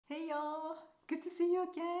Good to see you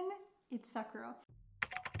again. It's Sakura.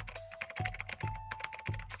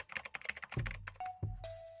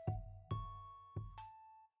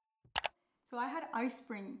 So I had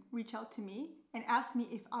iSpring reach out to me and ask me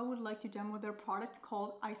if I would like to demo their product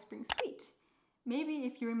called iSpring Suite. Maybe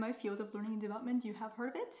if you're in my field of learning and development, you have heard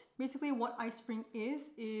of it. Basically what iSpring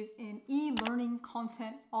is an e-learning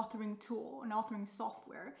content authoring tool, an authoring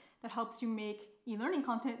software that helps you make e-learning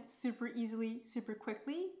content super easily, super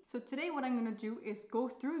quickly. So today what I'm gonna do is go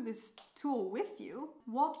through this tool with you,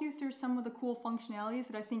 walk you through some of the cool functionalities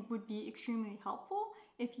that I think would be extremely helpful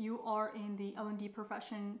if you are in the L&D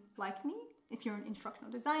profession like me, if you're an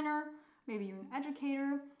instructional designer, maybe you're an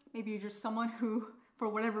educator, maybe you're just someone who for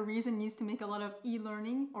whatever reason needs to make a lot of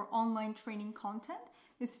e-learning or online training content.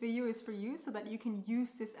 This video is for you so that you can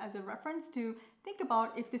use this as a reference to think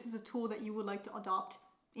about if this is a tool that you would like to adopt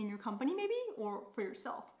in your company maybe, or for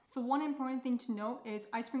yourself. So one important thing to note is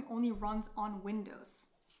iSpring only runs on Windows.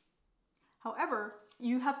 However,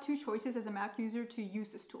 you have two choices as a Mac user to use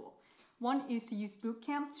this tool. One is to use Boot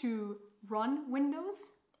Camp to run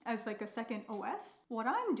Windows as like a second OS. What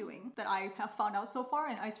I'm doing that I have found out so far,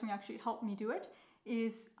 and iSpring actually helped me do it,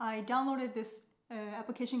 is I downloaded this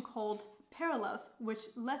application called Parallels, which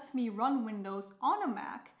lets me run Windows on a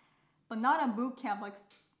Mac, but not on Boot Camp, like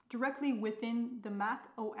directly within the Mac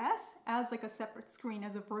OS as like a separate screen,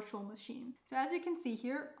 as a virtual machine. So as you can see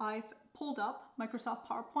here, I've pulled up Microsoft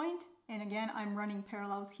PowerPoint, and again, I'm running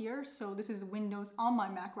Parallels here. So this is Windows on my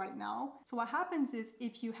Mac right now. So what happens is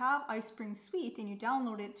if you have iSpring Suite and you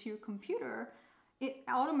download it to your computer, it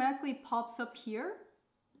automatically pops up here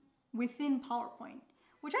within PowerPoint,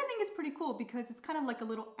 which I think is pretty cool because it's kind of like a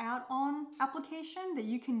little add-on application that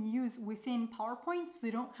you can use within PowerPoint, so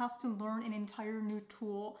you don't have to learn an entire new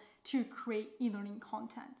tool to create e-learning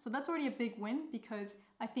content. So that's already a big win because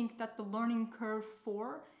I think that the learning curve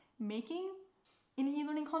for making an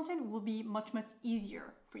e-learning content will be much, much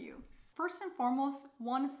easier for you. First and foremost,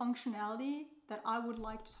 one functionality that I would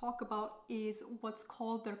like to talk about is what's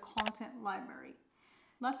called their content library.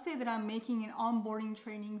 Let's say that I'm making an onboarding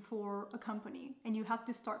training for a company and you have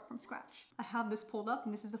to start from scratch. I have this pulled up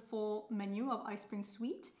and this is a full menu of iSpring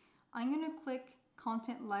Suite. I'm gonna click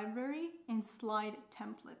Content Library and Slide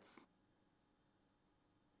Templates.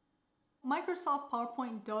 Microsoft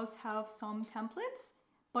PowerPoint does have some templates,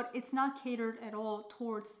 but it's not catered at all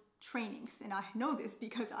towards trainings. And I know this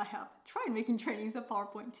because I have tried making trainings of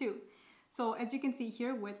PowerPoint too. So as you can see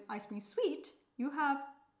here with iSpring Suite, you have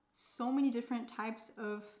so many different types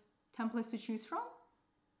of templates to choose from.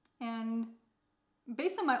 And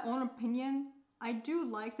based on my own opinion, I do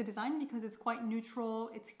like the design because it's quite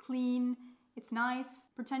neutral, it's clean, it's nice.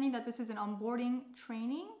 Pretending that this is an onboarding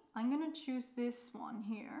training, I'm gonna choose this one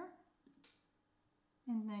here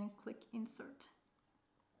and then click Insert.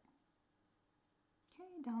 Okay,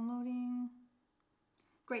 downloading.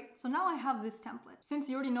 Great, so now I have this template. Since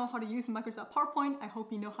you already know how to use Microsoft PowerPoint, I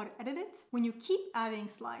hope you know how to edit it. When you keep adding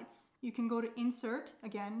slides, you can go to Insert,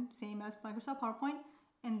 again, same as Microsoft PowerPoint,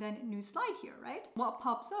 and then New Slide here, right? What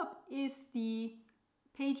pops up is the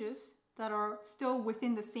pages that are still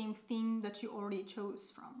within the same theme that you already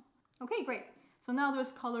chose from. Okay, great. So now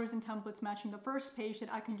there's colors and templates matching the first page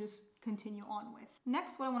that I can just continue on with.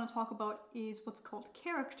 Next, what I want to talk about is what's called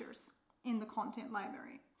characters in the content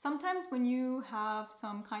library. Sometimes when you have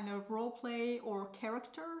some kind of role play or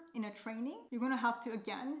character in a training, you're gonna have to,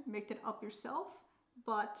 again, make it up yourself.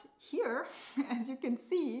 But here, as you can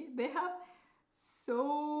see, they have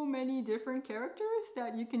so many different characters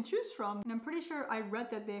that you can choose from. And I'm pretty sure I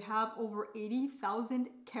read that they have over 80,000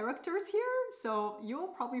 characters here. So you'll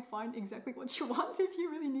probably find exactly what you want if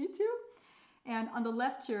you really need to. And on the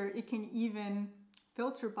left here, it can even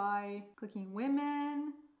filter by clicking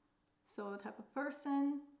women, so the type of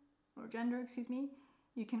person, or gender, excuse me.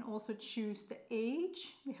 You can also choose the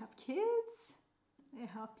age. They have kids, they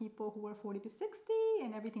have people who are 40 to 60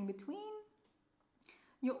 and everything between.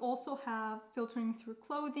 You also have filtering through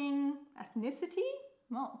clothing, ethnicity,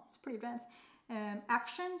 well, it's pretty advanced.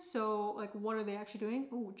 Action, so like what are they actually doing?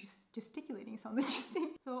 Oh, just gesticulating sounds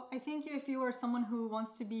interesting. So I think if you are someone who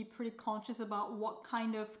wants to be pretty conscious about what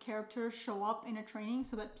kind of characters show up in a training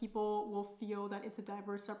so that people will feel that it's a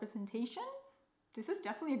diverse representation, this is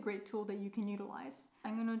definitely a great tool that you can utilize.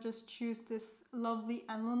 I'm gonna just choose this lovely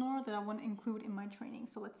Eleanor that I want to include in my training.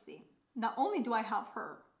 So let's see. Not only do I have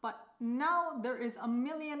her, but now there is a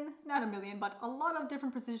million, not a million, but a lot of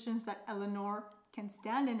different positions that Eleanor can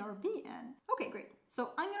stand in or be in. Okay, great.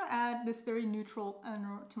 So I'm gonna add this very neutral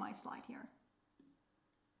Eleanor to my slide here.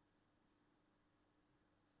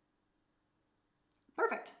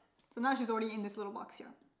 Perfect. So now she's already in this little box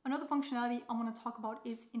here. Another functionality I want to talk about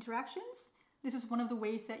is interactions. This is one of the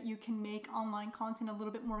ways that you can make online content a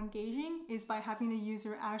little bit more engaging, is by having the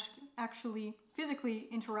user actually physically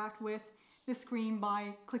interact with the screen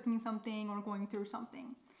by clicking something or going through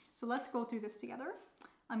something. So let's go through this together.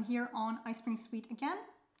 I'm here on iSpring Suite again,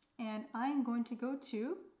 and I'm going to go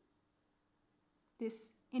to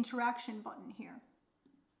this interaction button here.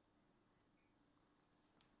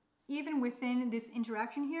 Even within this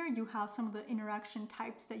interaction here, you have some of the interaction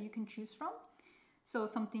types that you can choose from. So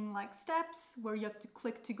something like steps, where you have to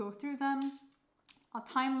click to go through them, a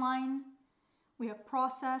timeline, we have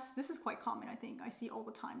process. This is quite common, I think. I see all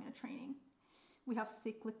the time in a training. We have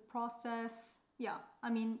cyclic process. Yeah, I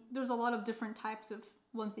mean, there's a lot of different types of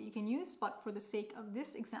ones that you can use, but for the sake of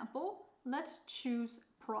this example, let's choose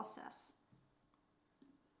process.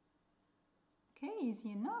 Okay,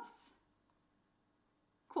 easy enough.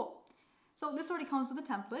 Cool. So this already comes with a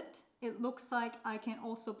template. It looks like I can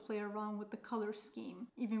also play around with the color scheme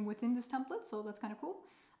even within this template, so that's kind of cool.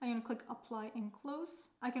 I'm going to click apply and close.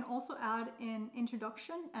 I can also add an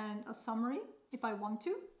introduction and a summary if I want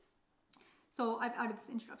to. So I've added this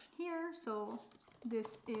introduction here. So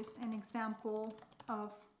this is an example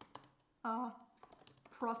of a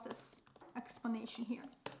process explanation here.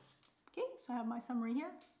 Okay, so I have my summary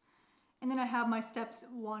here. And then I have my steps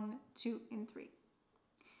 1, 2, and 3.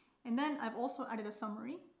 And then I've also added a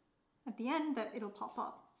summary at the end that it'll pop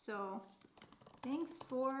up. So thanks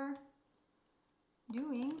for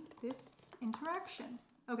doing this interaction.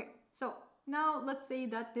 Okay, so now let's say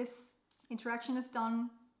that this interaction is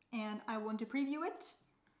done and I want to preview it.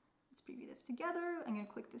 Let's preview this together. I'm going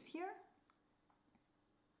to click this here.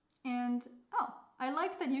 And oh, I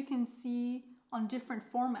like that you can see on different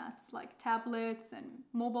formats like tablets and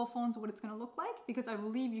mobile phones what it's going to look like, because I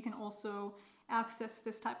believe you can also access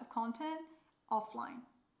this type of content offline.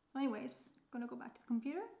 So anyways, I'm going to go back to the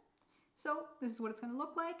computer. So this is what it's going to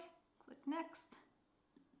look like. Click next.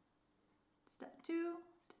 Step 2,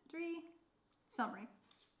 step 3, summary.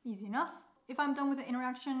 Easy enough. If I'm done with the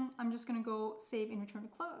interaction, I'm just going to go save and return to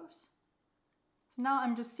close. So now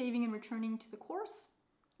I'm just saving and returning to the course.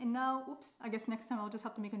 And now, oops, I guess next time I'll just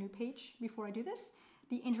have to make a new page before I do this.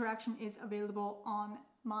 The interaction is available on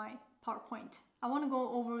my PowerPoint. I want to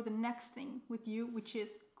go over the next thing with you, which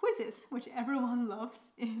is quizzes, which everyone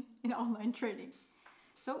loves in online training.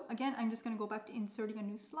 So again, I'm just going to go back to inserting a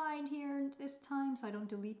new slide here this time so I don't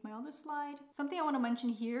delete my other slide. Something I want to mention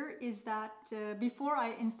here is that before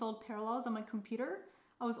I installed Parallels on my computer,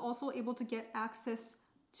 I was also able to get access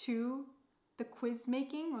to the quiz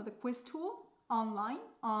making or the quiz tool online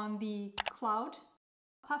on the cloud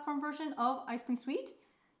platform version of iSpring Suite.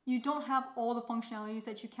 You don't have all the functionalities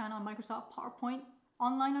that you can on Microsoft PowerPoint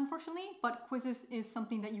online, unfortunately, but quizzes is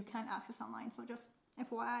something that you can access online, so just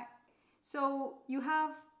FYI. So you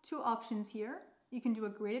have two options here. You can do a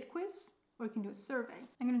graded quiz or you can do a survey.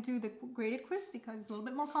 I'm going to do the graded quiz because it's a little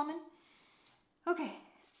bit more common. Okay,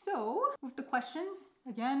 so with the questions,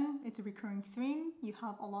 again, it's a recurring theme. You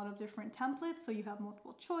have a lot of different templates, so you have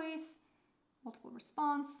multiple choice, multiple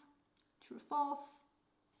response, true or false,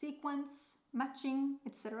 sequence, matching,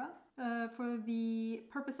 etc. For the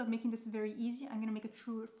purpose of making this very easy, I'm going to make a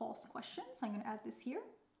true or false question. So I'm going to add this here.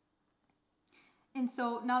 And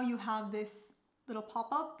so now you have this little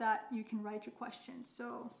pop-up that you can write your question.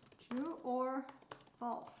 So true or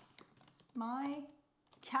false, my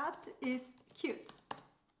cat is cute.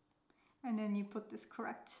 And then you put this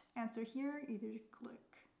correct answer here, either click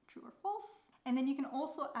true or false. And then you can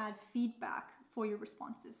also add feedback for your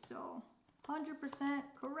responses. So 100%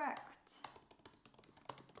 correct.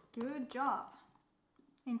 Good job.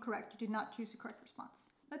 Incorrect, you did not choose the correct response.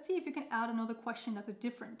 Let's see if you can add another question that's a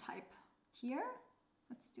different type. Here,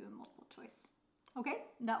 let's do a multiple choice. Okay,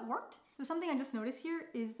 that worked. So something I just noticed here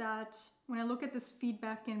is that when I look at this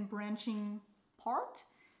feedback and branching part,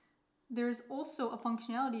 there's also a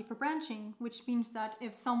functionality for branching, which means that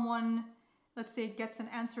if someone, let's say, gets an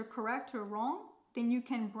answer correct or wrong, then you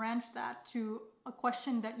can branch that to a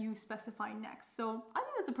question that you specify next. So I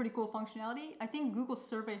think that's a pretty cool functionality. I think Google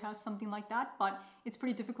Survey has something like that, but it's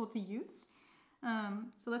pretty difficult to use.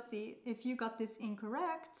 So let's see, if you got this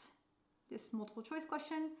incorrect, this multiple choice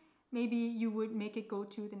question, maybe you would make it go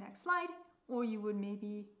to the next slide, or you would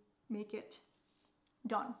maybe make it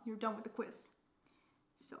done. You're done with the quiz.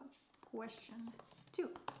 So question 2,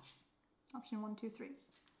 option 1, 2, 3.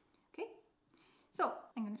 Okay, so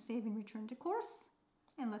I'm going to save and return to course,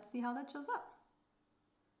 and let's see how that shows up.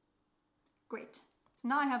 Great. So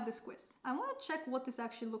now I have this quiz. I want to check what this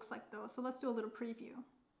actually looks like though. So let's do a little preview.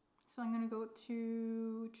 So I'm going to go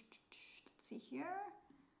to, let's see here,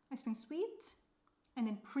 iSpring Suite. and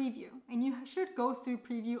then preview. And you should go through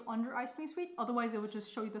preview under iSpring Suite, otherwise it will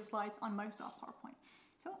just show you the slides on Microsoft PowerPoint.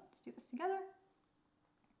 So let's do this together.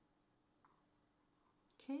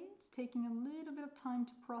 Okay, it's taking a little bit of time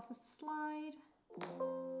to process the slide.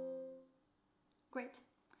 Great.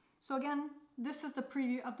 So again, this is the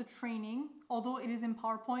preview of the training. Although it is in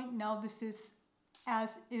PowerPoint, now this is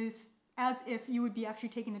as if you would be actually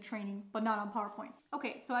taking the training, but not on PowerPoint.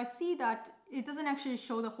 Okay, so I see that it doesn't actually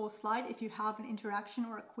show the whole slide if you have an interaction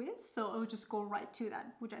or a quiz, so it will just go right to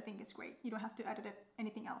that, which I think is great. You don't have to edit it,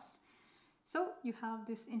 anything else. So you have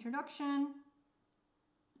this introduction,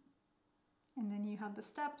 and then you have the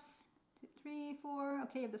steps, 2, 3, 4,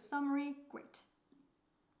 okay, you have the summary, great.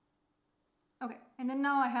 Okay, and then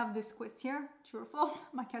now I have this quiz here, true or false,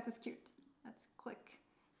 my cat is cute. Let's click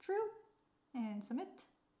true and submit.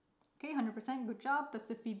 Okay, 100%, good job. That's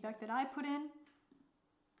the feedback that I put in.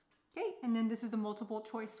 Okay, and then this is the multiple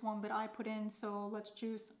choice one that I put in. So let's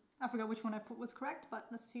choose, I forgot which one I put was correct, but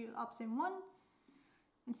let's do option 1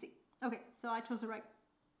 and see. Okay, so I chose the right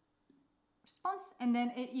response, and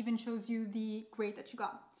then it even shows you the grade that you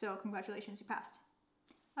got. So congratulations, you passed.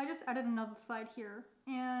 I just added another slide here,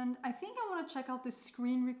 and I think I want to check out the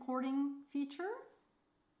screen recording feature.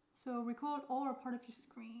 So record all or part of your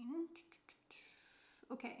screen.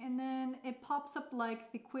 Okay, and then it pops up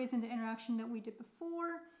like the quiz and the interaction that we did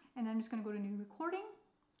before. And then I'm just gonna go to new recording.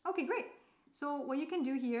 Okay, great. So what you can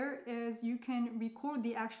do here is you can record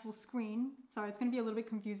the actual screen. Sorry, it's gonna be a little bit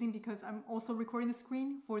confusing because I'm also recording the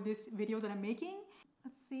screen for this video that I'm making.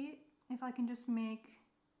 Let's see if I can just make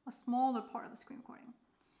a smaller part of the screen recording.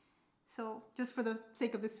 So just for the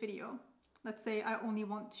sake of this video, let's say I only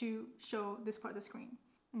want to show this part of the screen.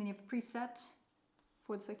 And then you have a preset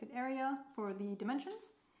for the selected area for the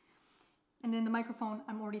dimensions. And then the microphone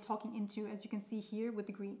I'm already talking into, as you can see here with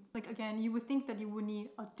the green. Like again, you would think that you would need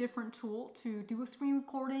a different tool to do a screen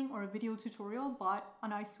recording or a video tutorial, but on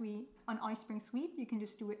iSpring Suite, you can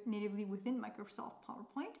just do it natively within Microsoft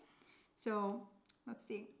PowerPoint. So let's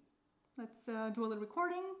see. Let's do a little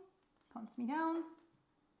recording. Counts me down.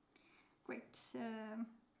 Great.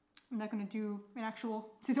 I'm not going to do an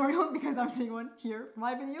actual tutorial because I'm seeing one here for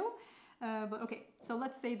my video. But okay, so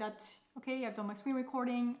let's say that, okay, I've done my screen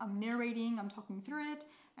recording, I'm narrating, I'm talking through it,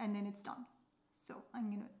 and then it's done. So I'm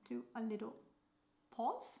gonna do a little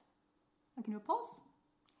pause. I can do a pause.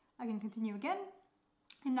 I can continue again,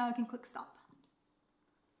 and now I can click stop.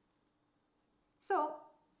 So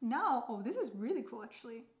now, oh, this is really cool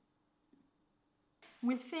actually.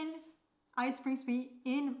 Within iSpring Suite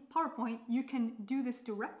in PowerPoint, you can do this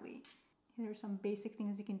directly. There's some basic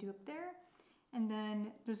things you can do up there. And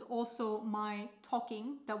then there's also my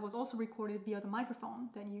talking that was also recorded via the microphone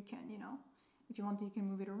that you can, you know, if you want to, you can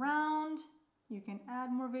move it around, you can add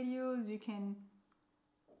more videos, you can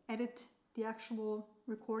edit the actual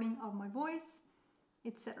recording of my voice,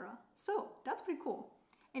 etc. So that's pretty cool.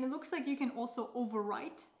 And it looks like you can also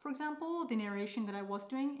overwrite, for example, the narration that I was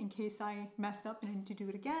doing in case I messed up and I need to do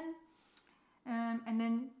it again. And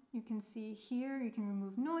then you can see here, you can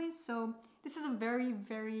remove noise. So this is a very,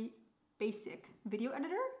 very basic video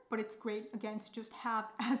editor, but it's great again to just have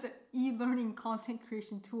as an e-learning content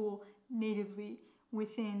creation tool natively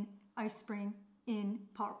within iSpring in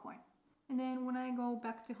PowerPoint. And then when I go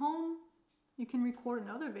back to home, you can record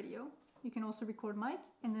another video. You can also record mic,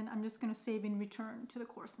 and then I'm just going to save and return to the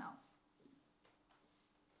course now.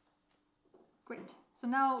 Great. So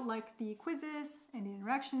now, like the quizzes and the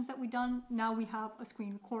interactions that we've done, now we have a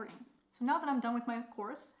screen recording. So now that I'm done with my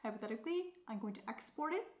course, hypothetically, I'm going to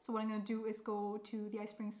export it. So what I'm going to do is go to the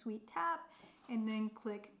iSpring Suite tab and then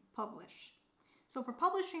click Publish. So for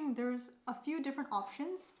publishing, there's a few different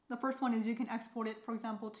options. The first one is you can export it, for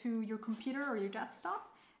example, to your computer or your desktop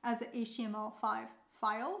as an HTML5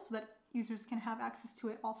 file so that users can have access to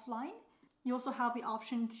it offline. You also have the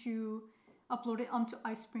option to upload it onto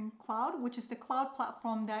iSpring Cloud, which is the cloud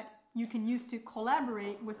platform that you can use to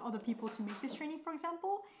collaborate with other people to make this training, for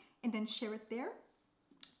example, and then share it there.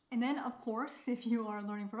 And then, of course, if you are a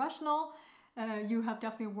learning professional, you have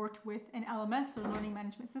definitely worked with an LMS or learning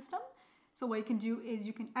management system. So what you can do is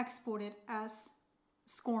you can export it as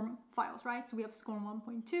SCORM files, right? So we have SCORM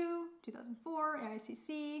 1.2, 2004,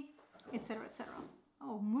 AICC, etc., etc.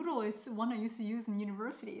 Oh, Moodle is one I used to use in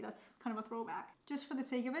university. That's kind of a throwback. Just for the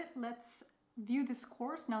sake of it, let's view this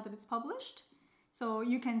course now that it's published. So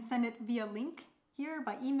you can send it via link here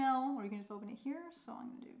by email, or you can just open it here. So I'm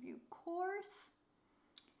going to do view course.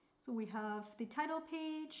 So we have the title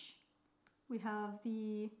page. We have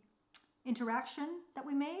the interaction that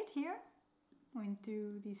we made here. Going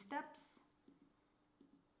through these steps.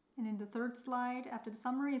 And then the third slide after the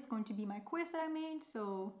summary is going to be my quiz that I made.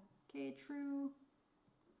 So, okay, true,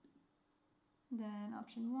 Then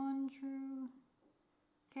option 1, true.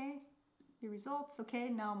 Okay, the results. Okay,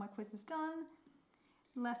 now my quiz is done.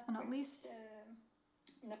 Last but not least,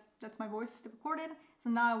 that's my voice recorded. So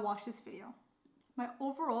now I watch this video. My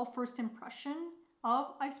overall first impression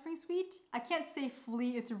of iSpring Suite, I can't say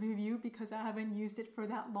fully it's a review because I haven't used it for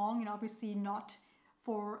that long and obviously not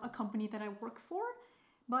for a company that I work for.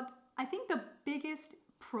 But I think the biggest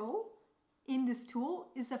pro in this tool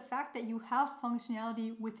is the fact that you have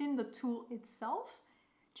functionality within the tool itself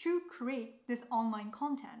to create this online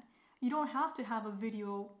content. You don't have to have a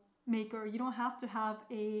video maker. You don't have to have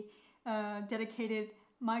a dedicated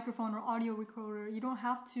microphone or audio recorder. You don't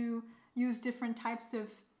have to use different types of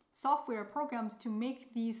software programs to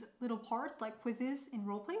make these little parts like quizzes and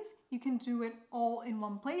role plays. You can do it all in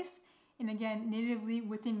one place. And again, natively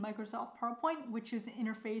within Microsoft PowerPoint, which is an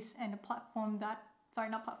interface and a platform that,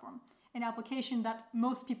 an application that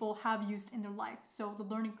most people have used in their life. So the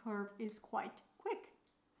learning curve is quite quick.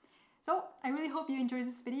 So I really hope you enjoyed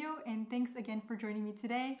this video and thanks again for joining me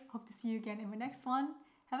today. Hope to see you again in my next one.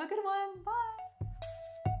 Have a good one. Bye.